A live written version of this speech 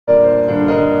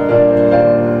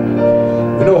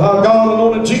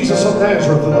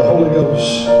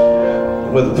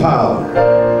with power.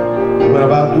 He went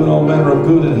about doing all manner of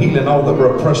good and healing all that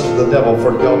were oppressed of the devil,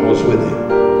 for God was with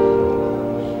him.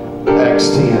 Acts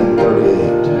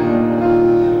 10:38.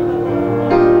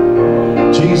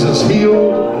 Jesus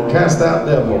healed and cast out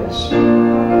devils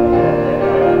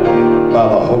by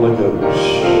the Holy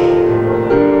Ghost.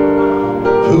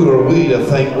 Who are we to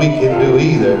think we can do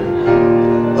either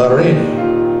or any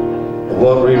of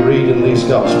what we read in these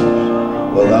Gospels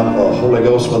without the Holy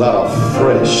Ghost, without a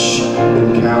fresh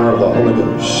encounter of the Holy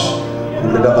Ghost?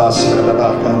 Without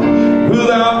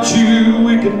you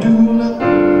we can do nothing.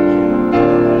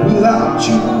 Without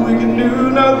you we can do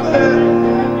nothing.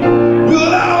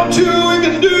 Without you we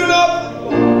can do nothing.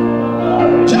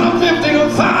 John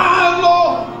 15:5,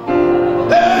 Lord.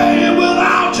 Hey,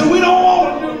 without you we don't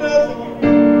want to do nothing.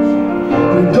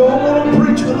 We don't want to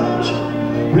preach without you.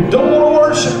 We don't want to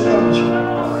worship without you.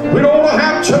 We don't want to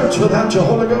have church without your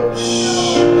Holy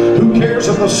Ghost. Who cares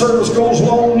if the service goes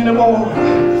long anymore?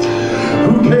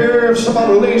 Who cares if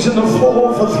somebody lays in the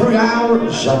floor for 3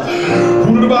 hours?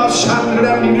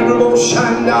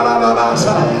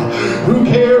 Who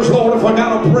cares, Lord, if I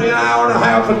got to pray an hour and a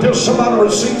half until somebody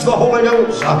receives the Holy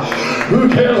Ghost? Who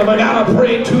cares if I got to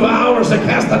pray 2 hours to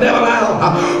cast the devil out?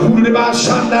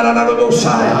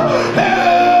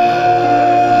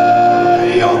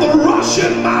 Hey, you're the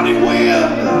rushing mighty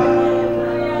wind.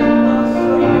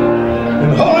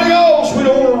 And Holy Ghost, we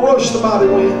don't want to rush the mighty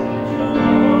wind.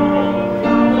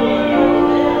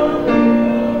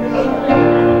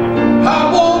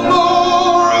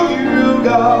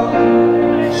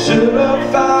 Set a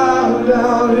fire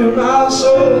down in my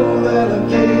soul that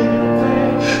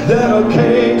I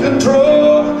can't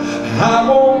control. I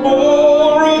want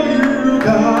more of you,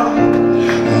 God.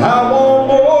 I want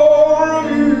more of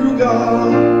you,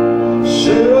 God.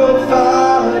 Set a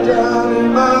fire down in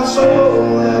my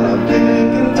soul that I can't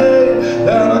contain,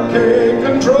 that I can't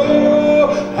control.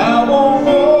 I want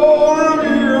more of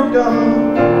you, God.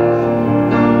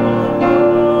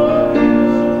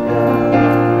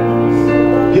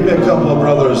 Give me a couple of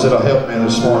brothers that'll help me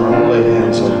this morning. I'm going to lay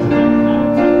hands on you.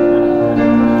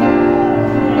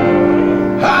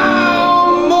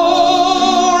 How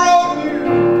more of you?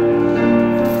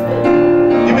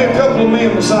 Give me a couple of men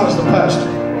besides the pastor.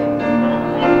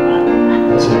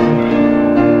 That's it.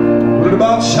 What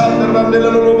about shouting about the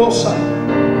little bossa?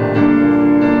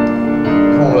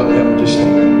 Come on, let me help just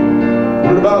stand.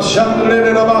 What about shouting about the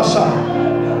little bossa?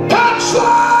 Touch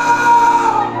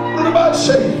love! What about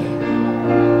saying?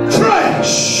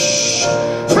 Fresh,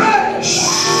 fresh,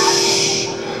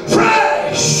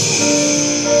 fresh.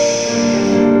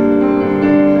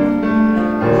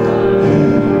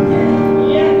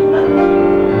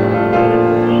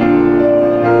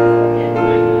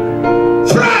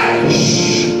 Fresh.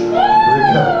 Here it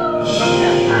comes.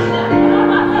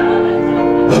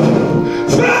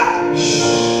 Fresh.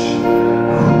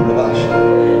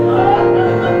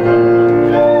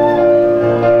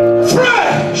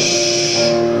 Fresh.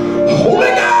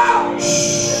 Holy Ghost.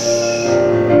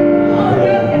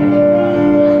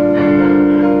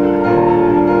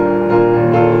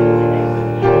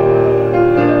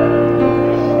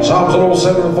 Psalms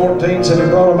 107:14 said, He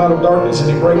brought them out of darkness and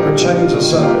He broke their chains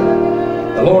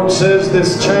asunder. The Lord says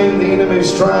this chain the enemy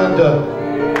is trying to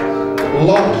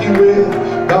lock you with,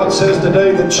 God says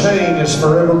today the chain is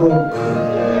forever broke.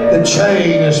 The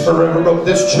chain is forever broke.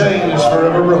 This chain is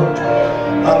forever broke.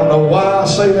 I don't know why I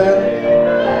say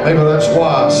that. Maybe that's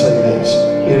why I say this.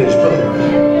 It is broke.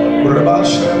 What about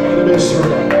stepping this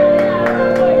through?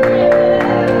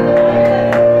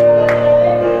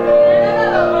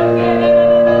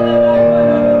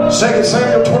 2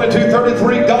 Samuel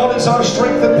 22:33, God is our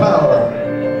strength and power.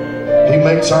 He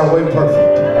makes our way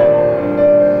perfect.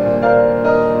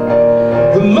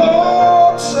 The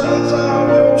Lord says, I'm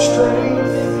your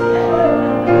strength.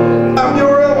 I'm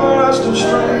your everlasting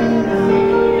strength.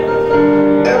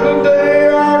 Every day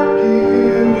I give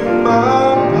you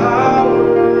my power.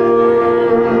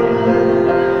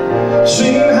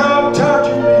 Seen how tired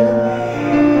you've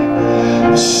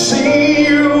been. See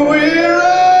you weary.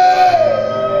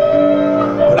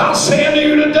 But I say to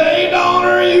you today,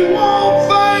 daughter, you won't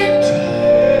faint.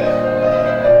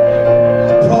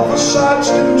 The prophesied's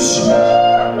due season.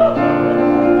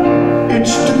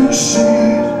 It's due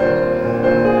season.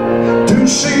 Due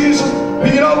season.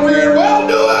 Be not weary, well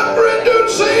doing for in due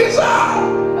season.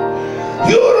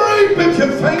 You'll reap if you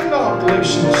faint not,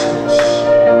 Galatians 6.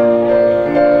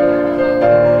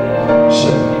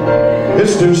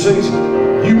 It's due season.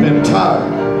 You've been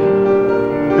tired.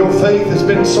 Your faith has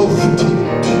been so fatigued.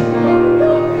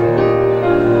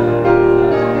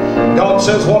 God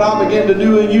says what I begin to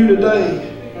do in you today,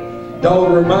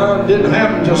 Daughter of mine, didn't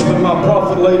happen just when my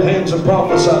prophet laid hands and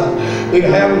prophesied. It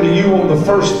happened to you on the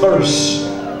first verse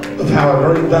of How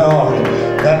Great Thou Art.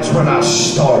 That's when I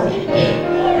started.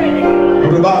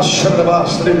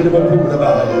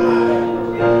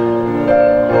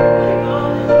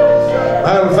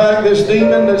 Matter of fact, this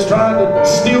demon that's trying to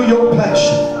steal your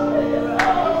passion,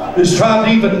 is trying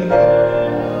to even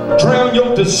drown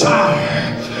your desire.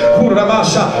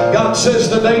 God says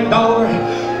today, daughter,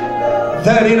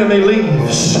 that enemy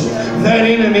leaves. That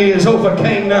enemy is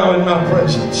overcame now in my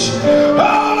presence.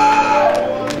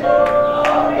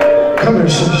 Come here,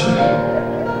 sister.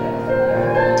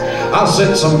 I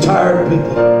sent some tired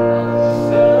people.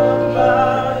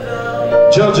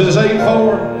 Judges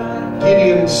 8:4,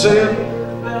 Gideon said,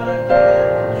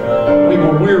 we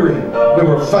were weary, we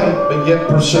were faint, but yet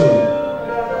pursuing.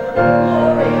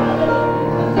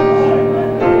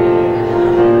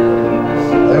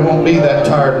 There won't be that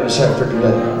tiredness after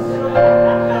today.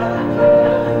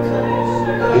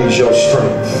 He's your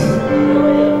strength.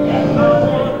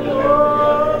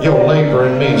 Your labor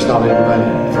in me is not in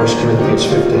vain. 1 Corinthians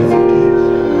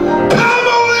 15:15. Come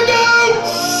Holy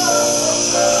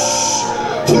Ghost!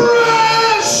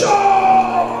 Press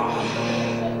on!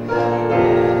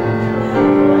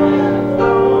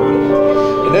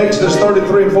 In Exodus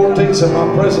 33:14 said, my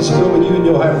presence will go with you and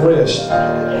you'll have rest.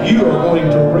 You are going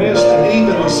to rest, and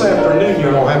even this afternoon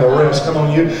you're going to have a rest come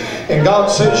on you. And God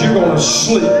says you're going to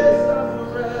sleep.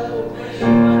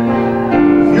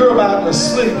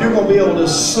 Sleep, you're going to be able to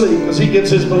sleep because He gets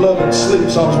His beloved sleep.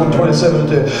 Psalms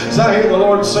 127:2. So I hear the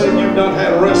Lord saying you've not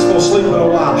had a restful sleep in a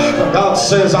while, but God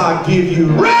says I give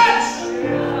you rest.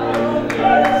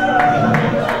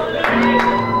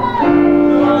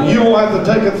 You won't have to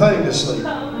take a thing to sleep.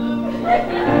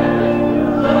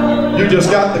 You just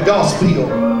got the gospel.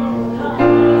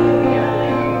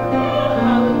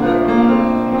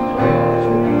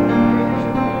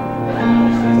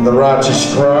 For the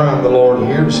righteous cry and the Lord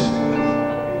hears it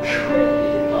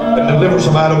and delivers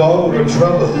them out of all their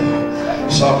trouble.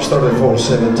 Psalms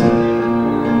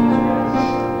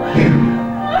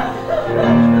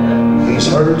 34:17. He's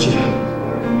heard you.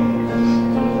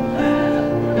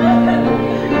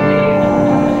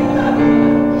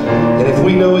 And if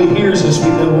we know He hears us,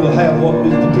 we know we'll have what we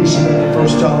petition in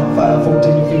 1 John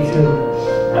 5:14-15.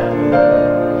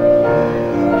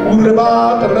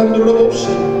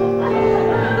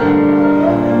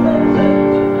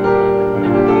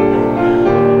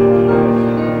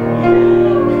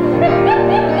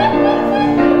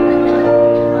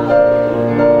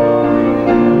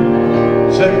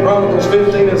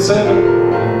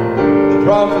 15:7, the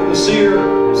prophet, the seer,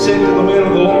 said to the men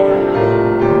of the Lord,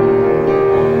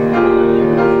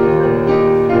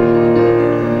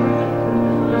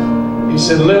 he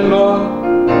said, let not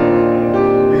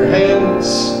your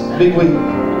hands be weak.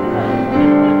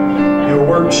 Your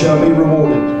work shall be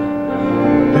rewarded.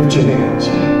 Lift your hands.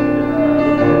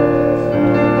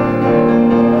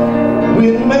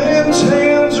 When man's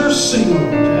hands are sealed,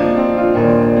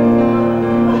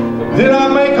 then I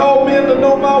make all men to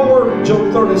know my word.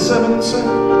 Job 37:7.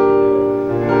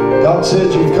 God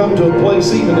says you've come to a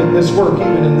place even in this work,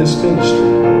 even in this ministry.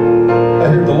 I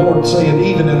hear the Lord saying,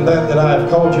 even in that I have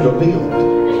called you to build,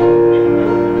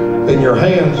 and your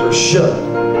hands are shut.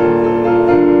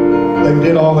 They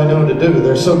did all they know to do.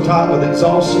 They're so tight with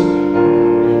exhaustion.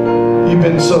 You've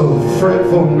been so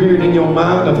fretful and weird in your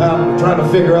mind of how trying to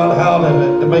figure out how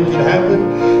to make it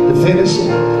happen, to finish it.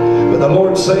 But the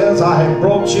Lord says, I have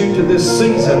brought you to this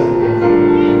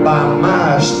season by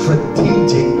my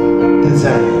strategic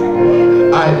design.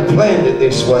 I have planned it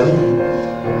this way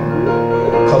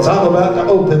because I'm about to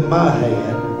open my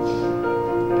hand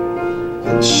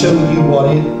and show you what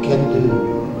it can do.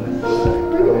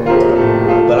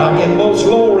 But I get most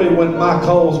glory when I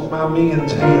cause my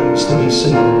men's hands to be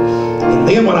sealed. And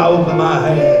then when I open my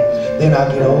hand, then I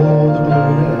get all the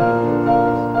glory.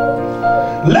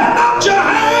 Let not your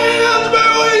hands be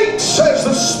weak, says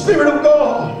the Spirit of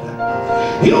God.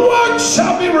 Your work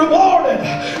shall be rewarded.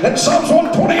 And Psalms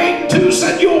 128:2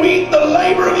 said, you'll eat the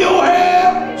labor of your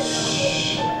hands.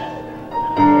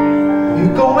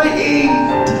 You're going to eat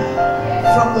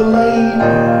from the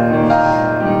labor.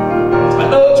 I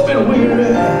know it's been weary.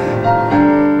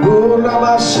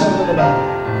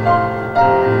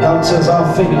 God says,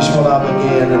 I'll finish what I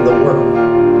began, and the work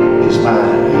is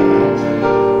mine.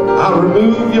 I'll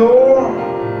remove your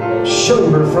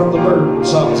shoulder from the burden.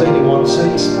 Psalms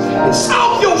 81:6. It's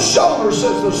off your shoulder,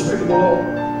 says the Spirit of the Lord.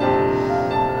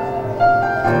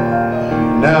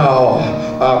 Now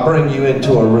I'll bring you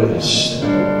into a rest.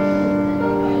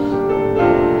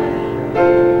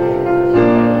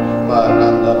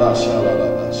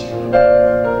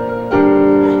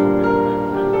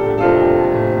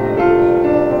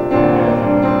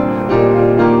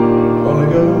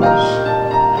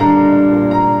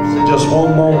 Just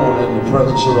one moment in the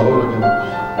presence of the Holy Ghost.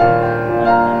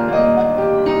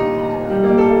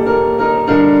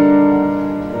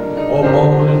 One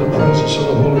moment in the presence of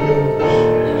the Holy Ghost.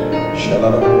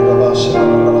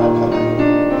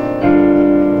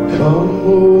 Come, O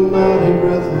mighty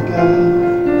breath of God,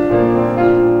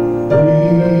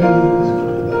 breathe.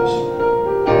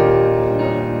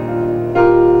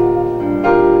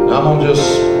 Now I'm going to just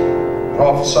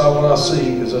prophesy what I see,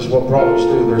 because that's what prophets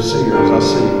do. They're seers. I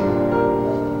see.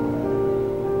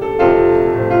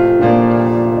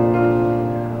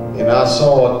 I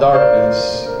saw a darkness,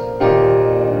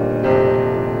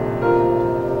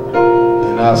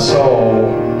 and I saw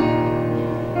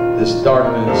this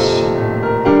darkness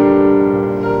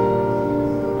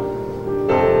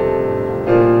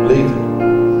leaving.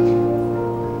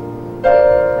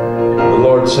 The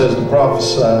Lord says to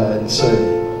prophesy and say,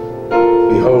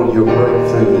 behold, your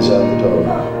breakthrough is at the door.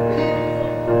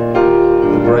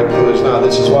 The breakthrough is now.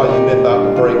 This is why you've been about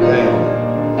to break down.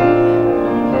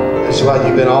 It's like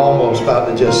you've been almost about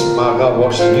to just, my God,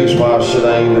 what's the use? Why should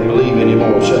I even believe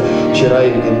anymore? Should I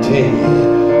even continue?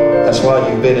 That's why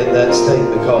you've been in that state,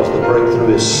 because the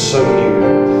breakthrough is so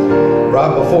near.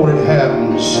 Right before it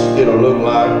happens, it'll look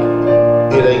like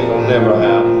it ain't gonna never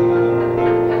happen.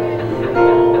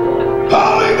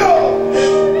 Holy Ghost!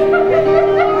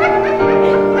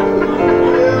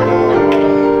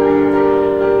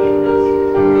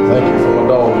 Thank you for my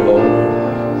daughter, Lord.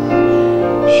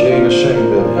 She ain't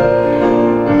ashamed of it.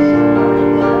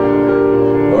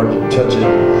 Touching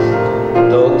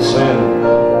adults and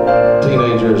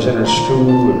teenagers in her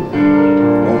school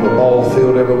and on the ball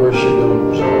field everywhere she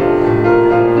goes.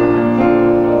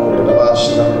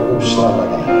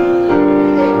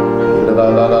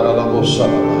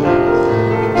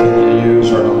 Continue to use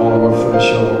her in all of our fresh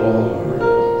oil.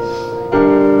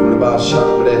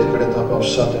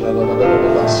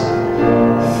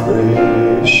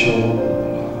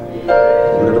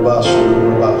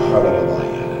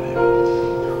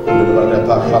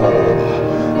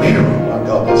 My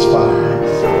God, that's fire.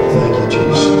 Thank you,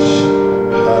 Jesus.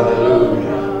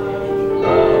 Hallelujah.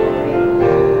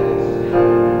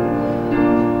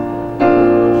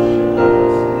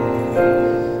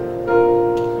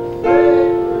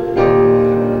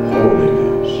 Holy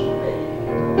Ghost.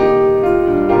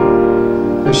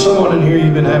 There's someone in here,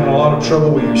 you've been having a lot of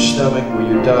trouble with your stomach, with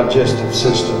your digestive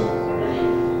system.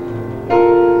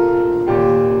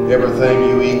 Everything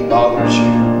you eat bothers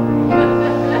you.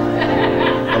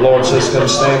 The Lord says, come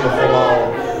stand before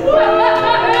all.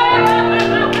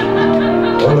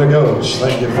 Holy Ghost,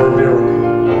 thank you for a miracle.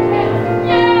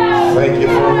 Thank you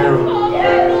for a miracle.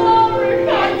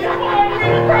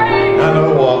 I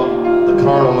know what the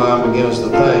carnal mind begins to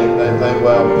think. They think,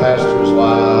 well, the pastor's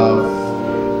wife,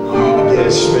 the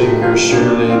guest speaker,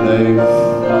 surely they've...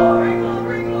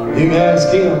 You can ask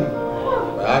him.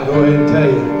 I go ahead and tell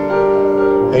you.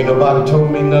 Ain't nobody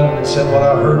told me nothing except what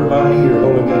I heard in my ear,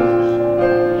 Holy Ghost.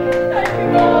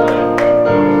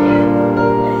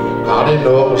 I didn't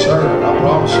know it was her. I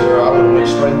promise you, I would have went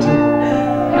straight to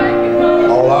it.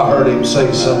 All I heard him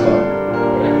say something.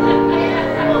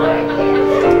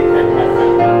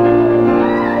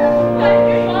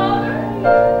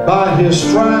 By his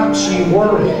stripes ye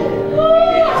were healed.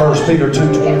 1 Peter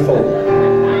 2:24.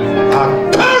 I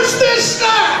curse this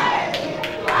night.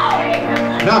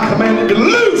 Now I command him to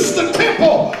loose the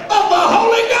temple of the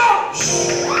Holy Ghost.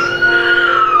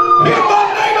 In the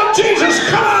name of Jesus,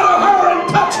 come out of her and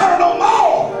touch her no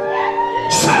more,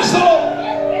 says the Lord.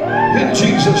 In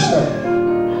Jesus' name.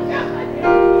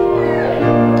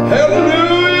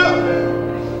 Hallelujah.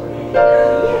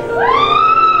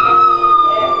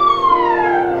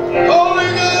 Holy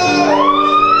God.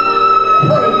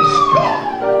 Praise God.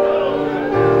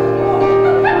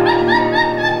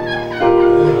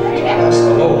 That's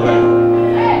the Lord now.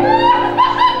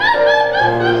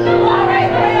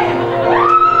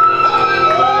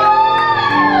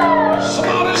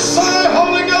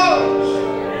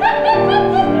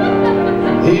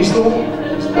 He's the one.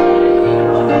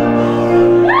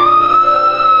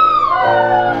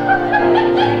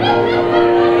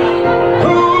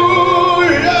 Oh,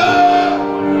 yeah.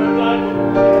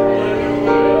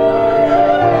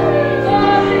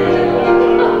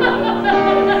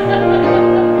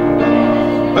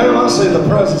 Man, I see the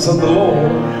presence of the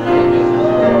Lord.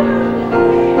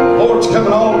 Lord's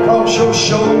coming all across your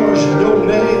shoulders and your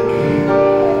neck.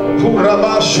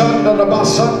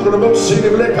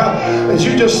 As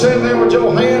you just stand there with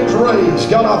your hands raised,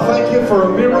 God, I thank you for a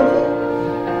miracle.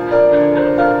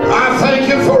 I thank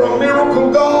you for a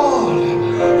miracle, God.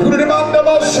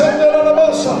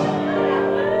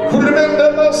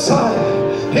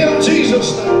 In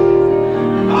Jesus' name.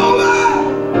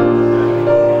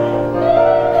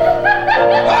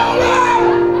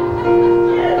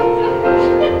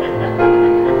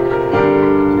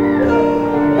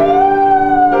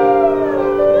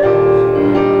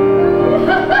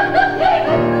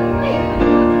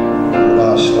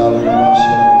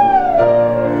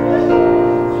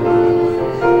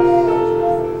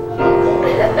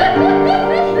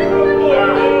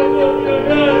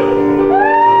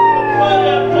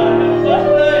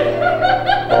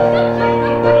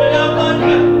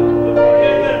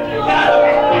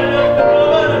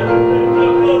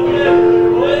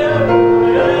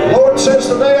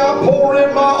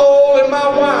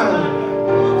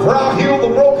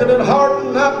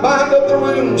 up the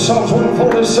room. Psalms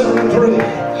 147 and 3.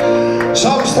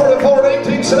 Psalms 34 and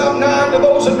 18 said, I'm nigh to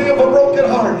those that be of a broken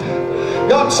heart.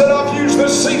 God said, I've used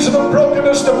this season of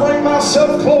brokenness to bring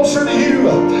myself closer to you.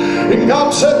 And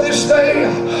God said, this day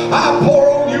I pour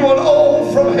on you an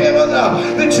oil from heaven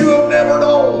that you have never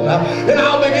known. And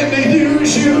I'll begin to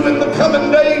use you in the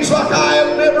coming days like I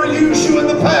have never used you in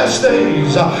the past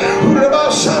days.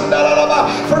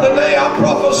 For today I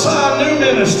prophesy a new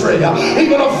ministry,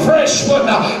 even a fresh one,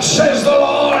 says the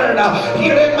Lord.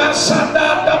 Hear in my son,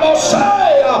 double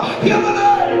say, hear the name.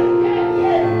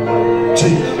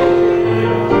 Jesus.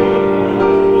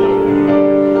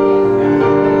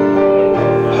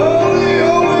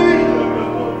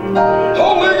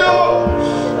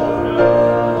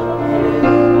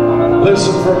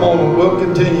 Listen for a moment. We'll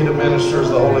continue to minister as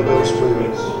the Holy Ghost wills.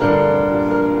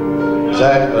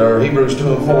 Hebrews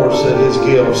 2 and 4 said His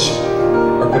gifts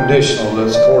are conditional.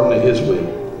 That's according to His will.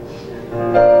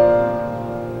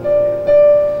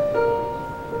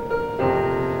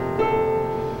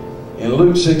 In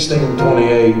Luke 16 and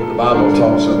 28, the Bible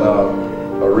talks about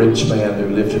a rich man who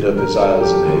lifted up his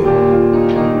eyes in heaven.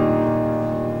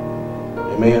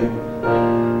 Amen.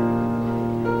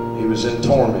 He was in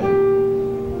torment.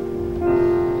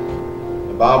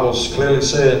 The Bible clearly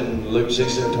said in Luke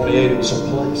 16 and 28 it was a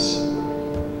place.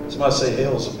 Somebody say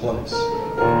hell's a place.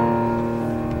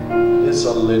 It's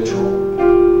a literal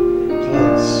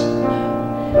place.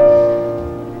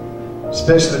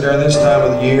 Especially during this time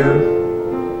of the year,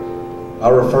 I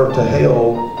refer to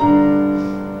hell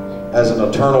as an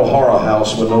eternal horror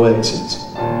house with no exits.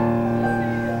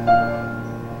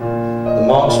 The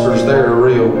monsters there are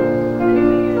real.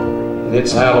 And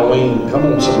it's Halloween. Come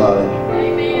on, somebody.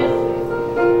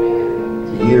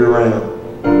 Year round.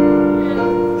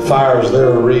 Fires there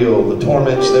are real. The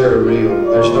torments there are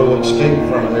real. There's no escape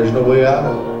from it. There's no way out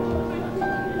of it.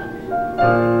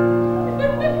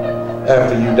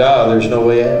 After you die, there's no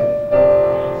way out.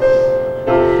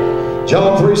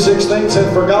 John 3:16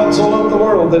 said, For God so loved the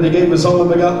world that He gave His only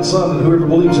begotten Son, and whoever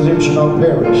believes in Him should not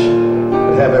perish,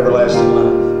 but have everlasting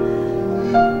life.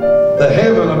 The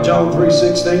heaven of John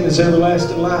 3:16 is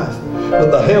everlasting life.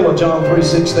 But the hell of John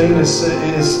 3:16 is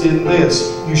in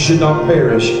this: you should not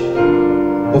perish.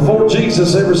 Before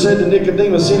Jesus ever said to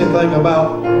Nicodemus anything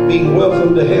about being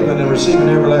welcomed to heaven and receiving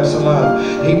everlasting life,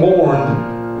 He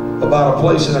warned about a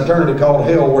place in eternity called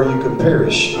hell where you could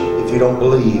perish if you don't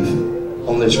believe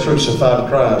on this crucified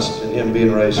Christ and Him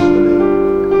being raised from the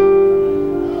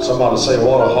dead. Somebody say,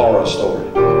 what a horror story.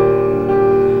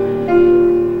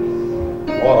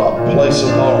 What a place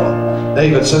of horror.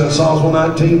 David said in Psalms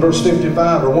 119 verse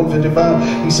 55 or 155,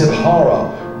 he said,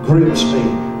 horror grips me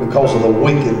because of the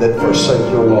wicked that forsake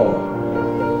your law.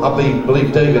 I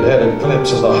believe David had a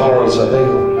glimpse of the horrors of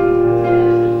hell.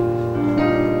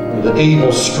 The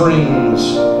evil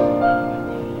screams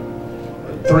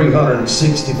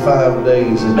 365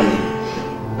 days in the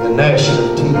gnashing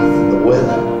of teeth and the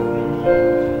weather.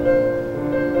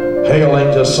 Hell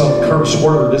ain't just some cursed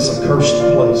word, it's a cursed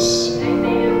place.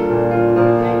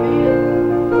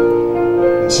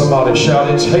 And somebody shout,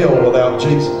 it's hell without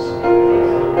Jesus.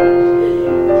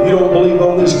 If you don't believe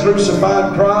on this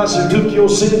crucified Christ who took your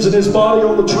sins in His body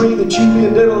on the tree, that you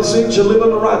being dead on the sins shall live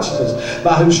unto righteousness,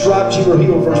 by whose stripes you were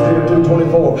healed, 1 Peter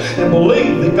 2:24, and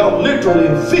believe that God literally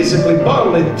and physically,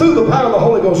 bodily, through the power of the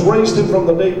Holy Ghost, raised Him from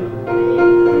the dead.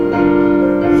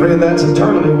 Friend, that's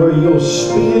eternity where you'll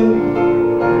spend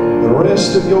the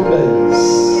rest of your days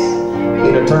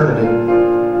in eternity.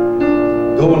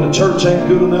 Going to church ain't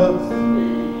good enough.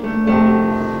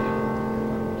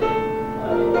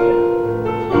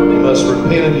 You must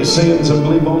repent of your sins and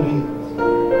believe on Him.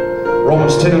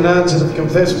 Romans 10 and 9 says, if you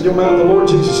confess with your mouth the Lord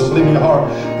Jesus and believe in your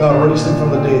heart God raised Him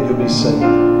from the dead, you'll be saved.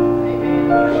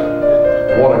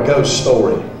 What a ghost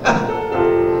story.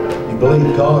 You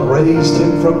believe God raised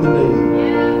Him from the dead.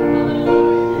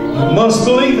 You must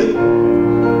believe it.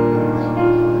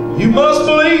 You must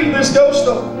believe this ghost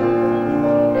story.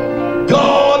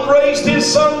 God raised His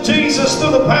Son Jesus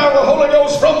through the power of the Holy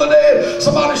Ghost from the dead.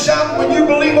 Somebody shout, when you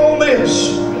believe on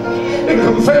this and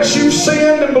confess you've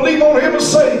sinned and believe on Him as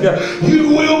Savior, you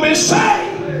will be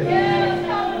saved.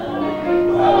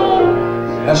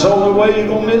 That's the only way you're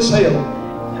going to miss hell.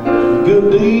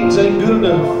 Good deeds ain't good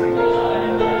enough.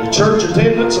 The church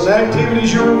attendance and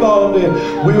activities you're involved in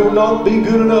will not be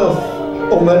good enough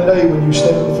on that day when you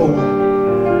stand before me.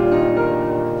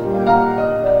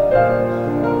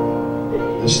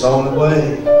 It's the only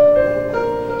way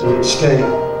to escape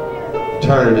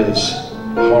eternity's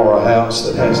horror house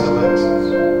that has no exits.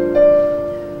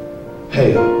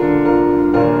 Hell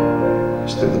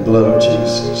is through the blood of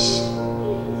Jesus.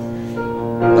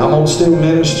 And I'm going to still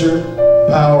minister the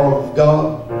power of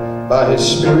God by His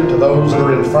Spirit to those that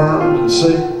are infirmed and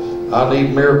sick. I need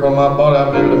a miracle in my body.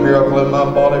 I've needed a miracle in my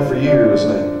body for years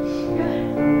now.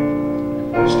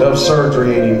 Stuff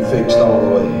surgery ain't even fixed all the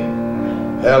way.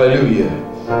 Hallelujah.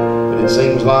 But it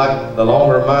seems like the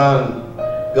longer mine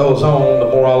goes on, the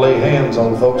more I lay hands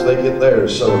on folks, they get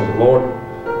theirs. So, Lord,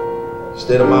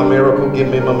 instead of my miracle, give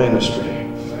me my ministry.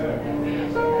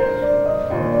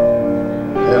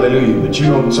 Hallelujah. But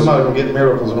somebody will get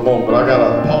miracles in a moment, but I got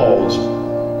to pause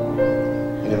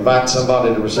and invite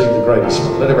somebody to receive the greatest.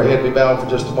 Let every head be bowed for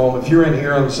just a moment. If you're in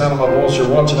here on the sound of my voice, you're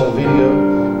watching on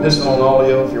video, listening on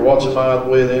audio, if you're watching by the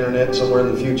way of the internet somewhere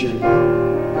in the future,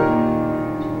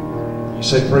 you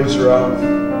say, "Preacher,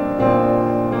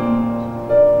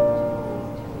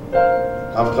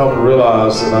 I've come to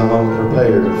realize that I'm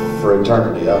unprepared for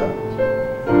eternity. I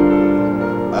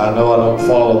know I don't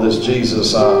follow this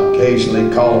Jesus I occasionally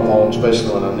call upon, especially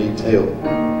when I need help.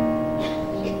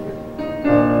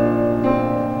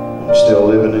 I'm still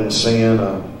living in sin. I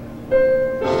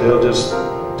still just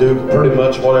do pretty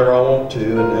much whatever I want to,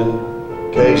 and then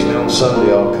occasionally on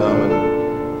Sunday I'll come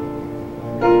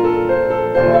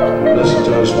and listen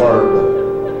to His Word.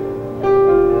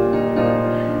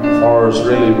 As far as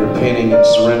really repenting and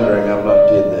surrendering, I've not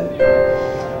did that.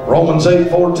 Romans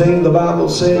 8:14, the Bible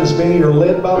says, "Many are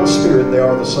led by the Spirit, they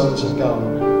are the sons of God."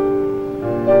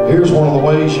 Here's one of the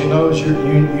ways you know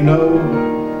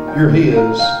you're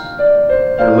His.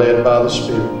 You're led by the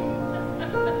Spirit.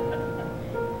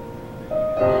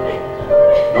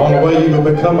 The only way you can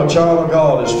become a child of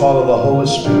God is follow the Holy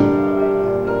Spirit.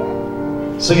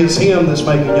 See, it's Him that's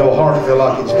making your heart feel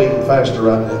like it's beating faster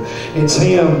right now. It's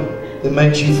Him that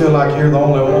makes you feel like you're the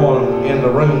only one in the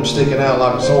room sticking out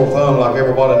like a sore thumb, like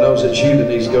everybody knows it's you that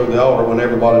needs to go to the altar when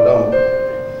everybody don't.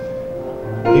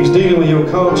 He's dealing with your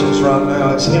conscience right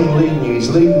now. It's Him leading you. He's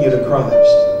leading you to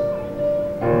Christ.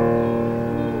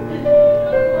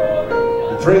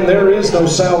 And friend, there is no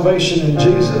salvation in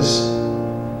Jesus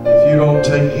if you don't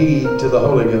take heed to the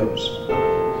Holy Ghost.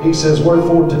 He says,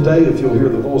 "Wherefore today, if you'll hear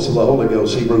the voice of the Holy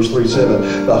Ghost," Hebrews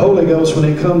 3:7. The Holy Ghost, when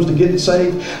it comes to getting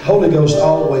saved, Holy Ghost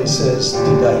always says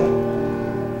today.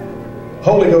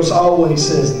 Holy Ghost always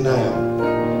says now.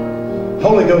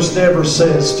 Holy Ghost never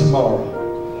says tomorrow.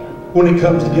 When it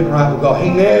comes to getting right with God,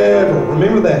 He never,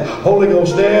 remember that, Holy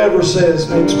Ghost never says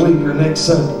next week or next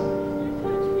Sunday.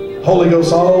 Holy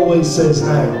Ghost always says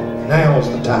now. Now is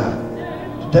the time.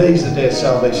 Today's the day of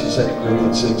salvation, 2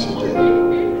 Corinthians 6 and 10.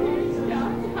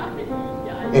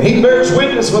 And He bears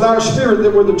witness with our spirit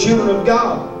that we're the children of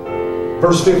God.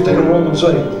 Verse 15 of Romans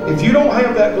 8. If you don't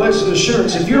have that blessed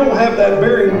assurance, if you don't have that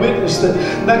bearing witness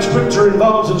that Scripture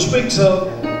involves and speaks of,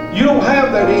 you don't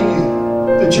have that in you,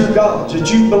 that you're God's, that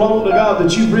you belong to God,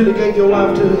 that you really gave your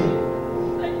life to Him.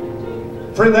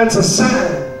 Friend, that's a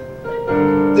sign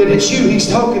that it's you He's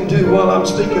talking to while I'm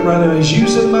speaking right now. He's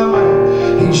using my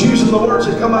mouth. He's using the words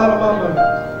that come out of my mouth.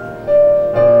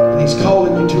 And He's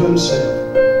calling you to Himself.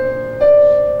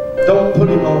 Don't put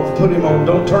Him off. Put Him on.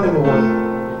 Don't turn Him away.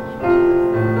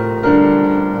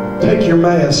 Take your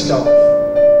mask off.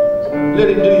 Let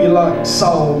Him do you like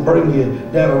Saul and bring you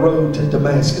down a road to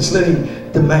Damascus. Let Him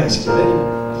demask you. Let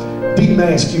Him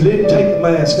demask you. Let Him take the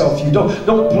mask off you.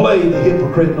 Don't play the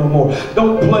hypocrite no more.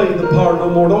 Don't play the part no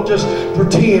more. Don't just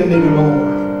pretend anymore.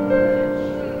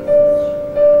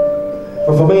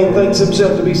 For if a man thinks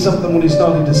himself to be something when he's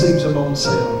not, he deceives him on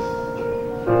himself.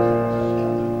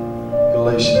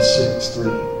 Galatians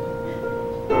 6:3.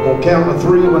 I'm going to count to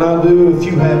 3 when I do. If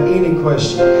you have any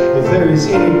question, if there is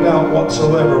any doubt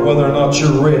whatsoever whether or not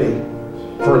you're ready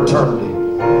for eternity,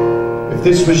 if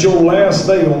this was your last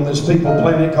day on this people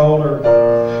planet called Earth,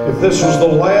 if this was the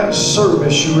last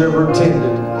service you ever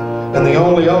attended and the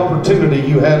only opportunity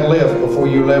you had left before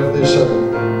you left this earth,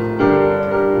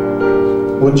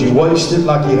 would you waste it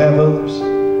like you have others?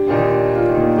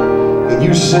 And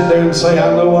you sit there and say,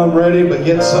 "I know I'm ready," but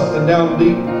yet something down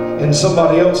deep in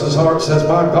somebody else's heart says,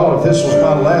 "My God, if this was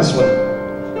my last one,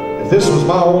 if this was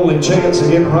my only chance of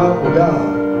getting right with God,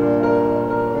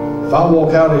 if I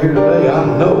walk out of here today, I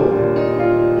know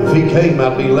if He came,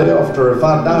 I'd be left, or if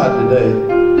I died today,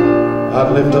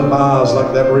 I'd lift up my eyes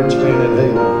like that rich man in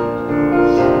hell."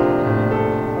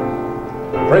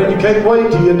 Friend, you can't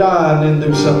wait till you die and then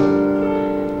do something.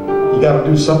 You got to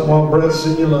do something while breath's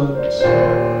in your lungs.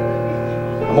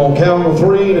 I'm going to count to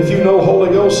 3, and if you know Holy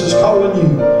Ghost is calling you,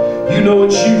 you know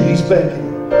it's you He's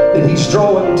beckoning, that He's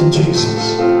drawing to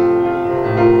Jesus.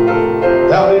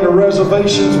 Without any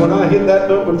reservations, when I hit that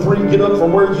number 3, get up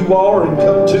from where you are and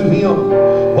come to Him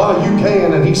while you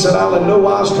can. And He said, "I'll in no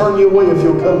wise turn you away if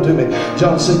you'll come to me."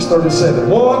 John 6:37.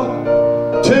 1,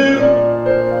 2,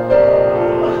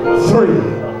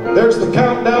 3. There's the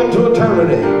countdown to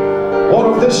eternity. What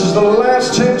if this is the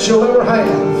last chance you'll ever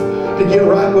have to get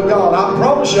right with God? I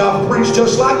promise you, I've preached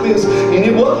just like this, and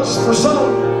it was for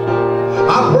some.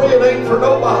 I pray it ain't for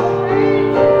nobody.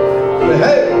 But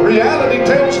hey, reality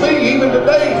tells me even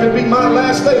today could be my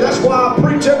last day. That's why I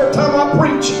preach every time I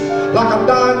preach like a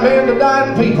dying man to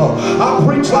dying people. I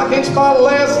preach like it's my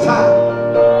last time.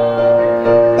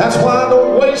 That's why I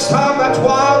don't waste time. That's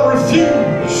why I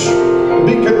refuse to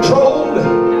be controlled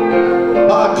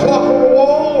by a clock on the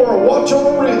wall or a watch on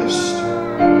the wrist.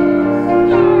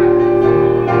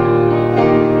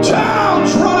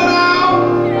 Time's running out,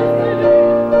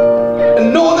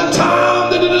 and knowing the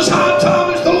time that it is high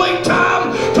time is the late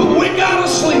time to wake out of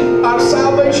sleep. Our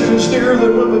salvation is nearer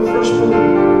than when we first believed.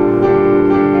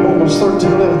 Romans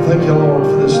 13:11. Thank you, Lord,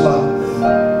 for this life.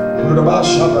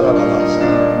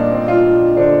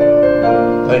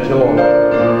 Thank you, Lord.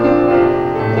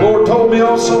 The Lord told me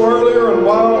also earlier, and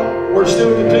while we're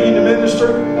still continuing to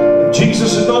minister, if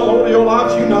Jesus is not Lord of your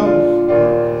life, you know.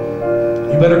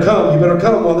 You better come. You better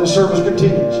come while this service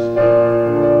continues.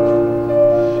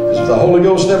 Because if the Holy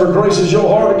Ghost never graces your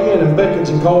heart again and beckons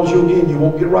and calls you again, you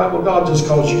won't get right with God just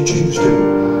because you choose to.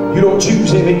 You don't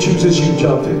choose Him, He chooses you,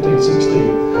 John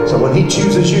 15:16. So when He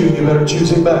chooses you, you better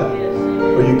choose Him back,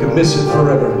 or you can miss it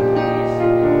forever.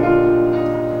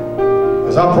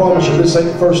 Because I promise you, this ain't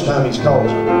the first time He's called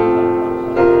you.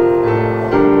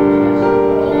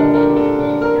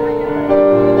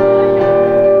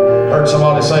 Heard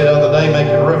somebody say the other day,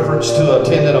 making reference to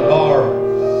attending a bar,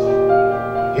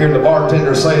 hearing the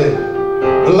bartender say,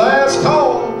 "The last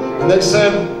call," and they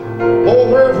said, "Boy,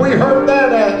 where have we heard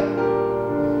that at?"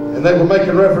 And they were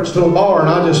making reference to a bar, and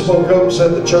I just spoke up and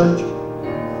said, "The church."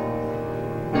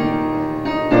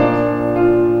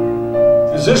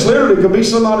 This literally could be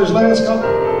somebody's last call.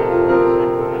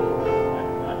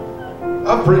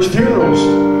 I've preached funerals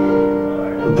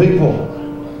for people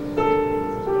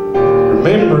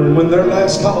remembering when their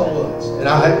last call was, and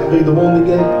I happened to be the one that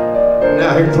gave it.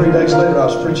 Now here 3 days later, I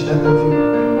was preaching at their funeral.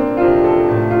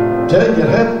 I'm telling you, it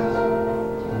happens.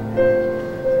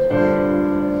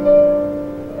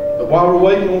 But while we're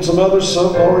waiting on some others,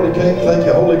 some already came. Thank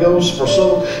you, Holy Ghost, for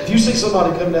some. If you see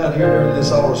somebody come down here during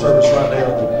this altar service right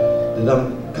now, and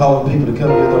I'm calling people to come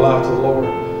give their life to the Lord.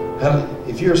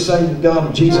 If you're saved in God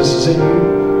and Jesus is in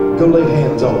you, go lay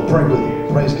hands on them. Pray with you.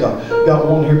 Praise God. Got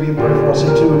one here being prayed for. I see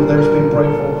 2 over there being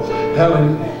prayed for.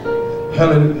 Hallelujah.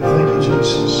 Hallelujah. Thank you,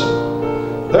 Jesus.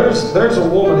 There's a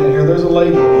woman in here. There's a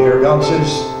lady in here. God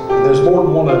says there's more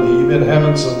than one of you. You've been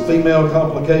having some female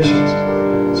complications,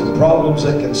 some problems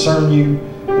that concern you.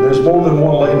 And there's more than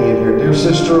one lady in here. Dear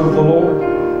sister of the Lord,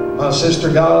 my sister,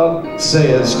 God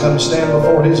says, come stand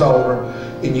before His altar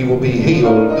and you will be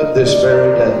healed this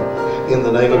very day in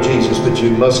the name of Jesus. But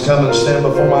you must come and stand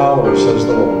before my altar, says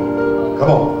the Lord. Come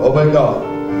on, obey God.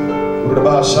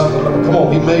 Come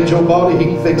on, He made your body, He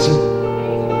can fix it.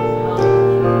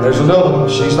 There's another one.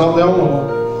 She's not the only one.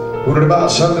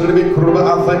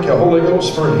 I thank you, Holy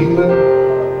Ghost, for healing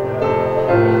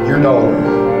your daughter.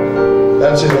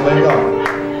 That's it, obey God.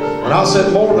 When I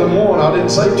said more than one, I didn't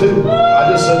say 2.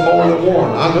 I just said more than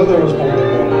one. I knew there was more than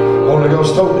one. The Holy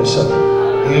Ghost told me so.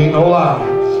 He ain't no lie.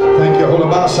 Thank you, Holy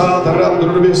Ghost. Thank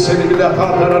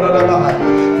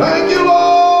you,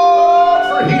 Lord,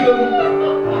 for healing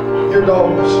your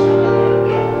daughters.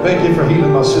 Thank you for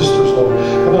healing my sisters, Lord.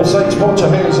 Come on, saints, point your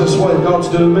hands this way. God's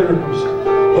doing miracles.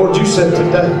 Lord, you said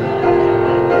today.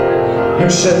 You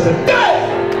said today.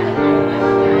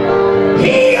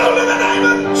 Healed in the name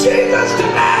of Jesus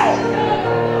today.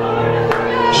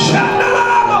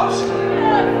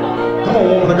 Come on,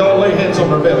 woman of God, lay hands on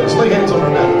their bellies. Lay hands on their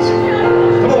bellies.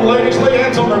 Come on, ladies, lay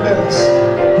hands on their bellies.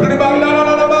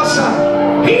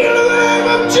 Heal in the name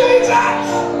of Jesus.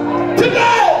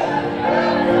 Today.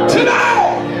 Today.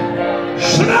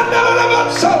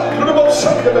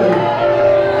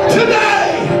 Today.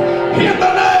 In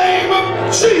the name of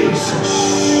Jesus.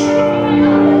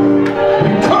 We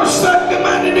curse that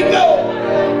commanded to go.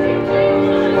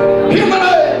 In the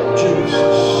name of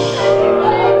Jesus.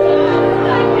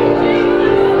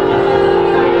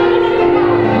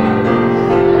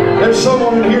 There's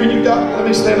someone in here you got. Let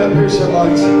me stand up here so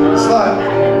lights.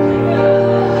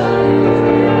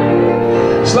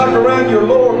 It's like around your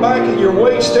lower back and your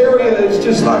waist area. It's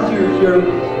just like you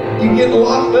get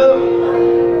locked up.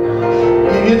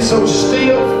 You get so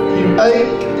stiff. You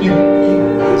ache.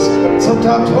 It's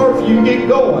sometimes hard for you to get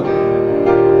going.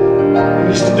 You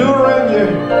used to do it around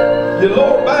your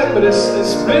lower back, but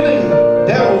it's really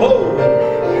down low,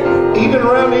 and even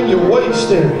around in your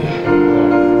waist area.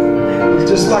 It's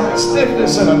just like a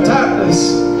stiffness and a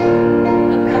tightness.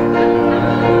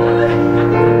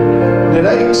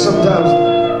 it aches sometimes.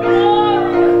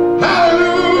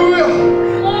 Hallelujah.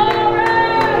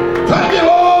 Thank you,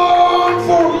 Lord,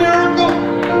 for a miracle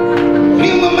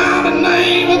in the mighty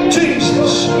name of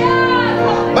Jesus.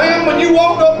 Man, when you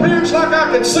walk up here, it's like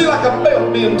I can see like a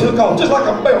belt being took off, just like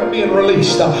a belt being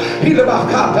released. And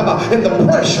the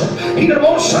pressure.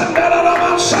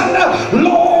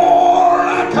 Lord,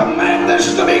 I command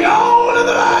this to be gone in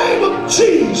the name of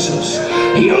Jesus.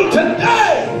 Heal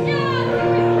today.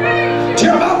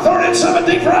 Jeremiah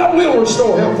 30:17, for I will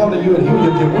restore health unto you and heal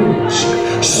your wounds.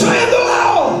 Say the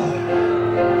Lord.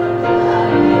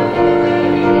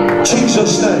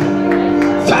 Jesus' name.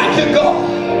 Thank you, God.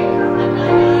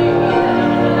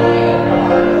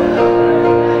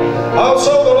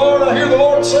 Also, I hear the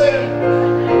Lord saying,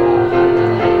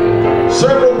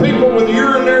 several people with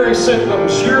urinary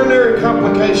symptoms, urinary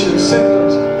complications,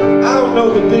 symptoms. I don't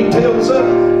know the details of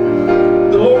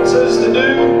it. The Lord says to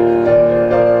do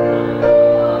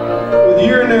with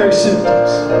urinary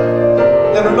symptoms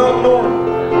that are not normal.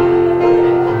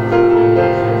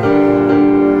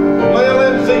 Male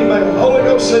and female. The Holy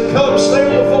Ghost said, come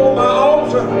stand before my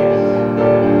altar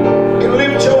and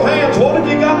lift your hands. What have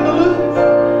you got to lose?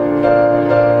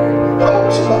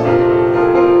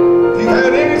 If you've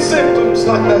had any symptoms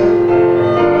like that,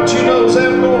 but you know it's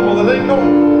abnormal, that ain't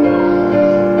normal,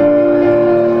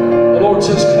 the Lord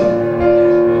says,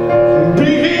 come. Be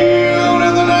healed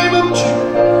in the name of Jesus.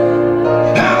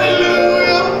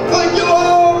 Hallelujah. Thank you,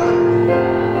 Lord.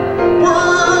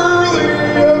 Worthy,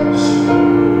 yes.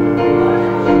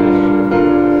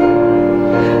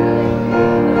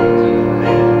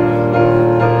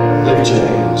 Lift your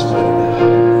hands,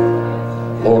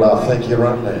 man. Lord, I thank you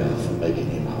right now for making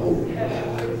him whole.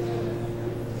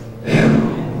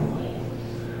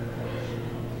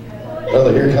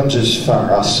 Brother, here comes his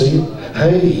fire. I see it.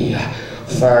 Hey,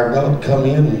 fire God, come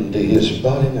into his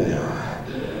body now.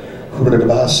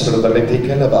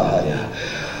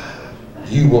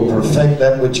 You will perfect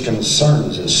that which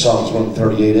concerns us. Psalms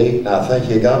 138:8. And I thank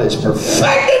you, God, is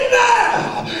perfected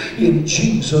now in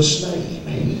Jesus' name.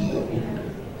 Healed.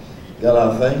 God,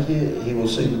 I thank you. He will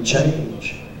see the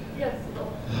change.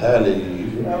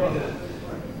 Hallelujah.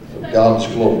 For God's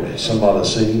glory. Somebody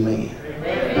say amen.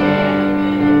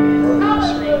 Praise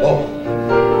the Lord.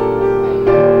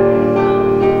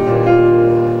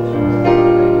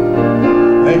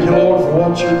 Thank you, Lord, for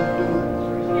what you're doing.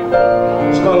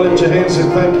 Just going to lift your hands and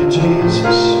thank you,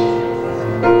 Jesus.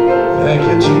 Thank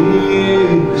you,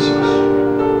 Jesus.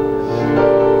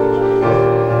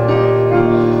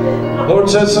 Lord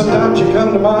said sometimes you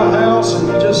come to my house and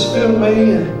you just feel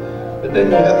me, but then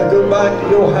you have to go back to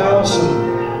your house and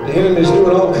the enemy's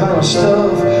doing all kind of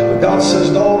stuff. But God says,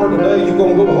 daughter, today you're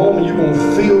going to go home and you're going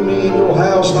to feel me in your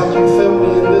house like you felt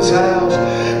me in this house.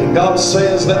 And God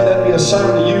says, let that be a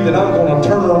sign to you that I'm going to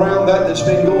turn around that's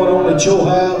been going on at your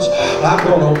house. I'm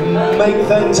going to make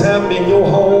things happen in your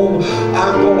home.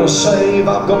 I'm going to save.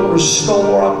 I'm going to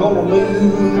restore. I'm going to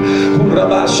move.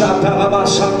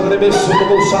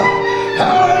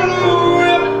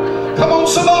 Hallelujah. Come on,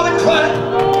 somebody clap.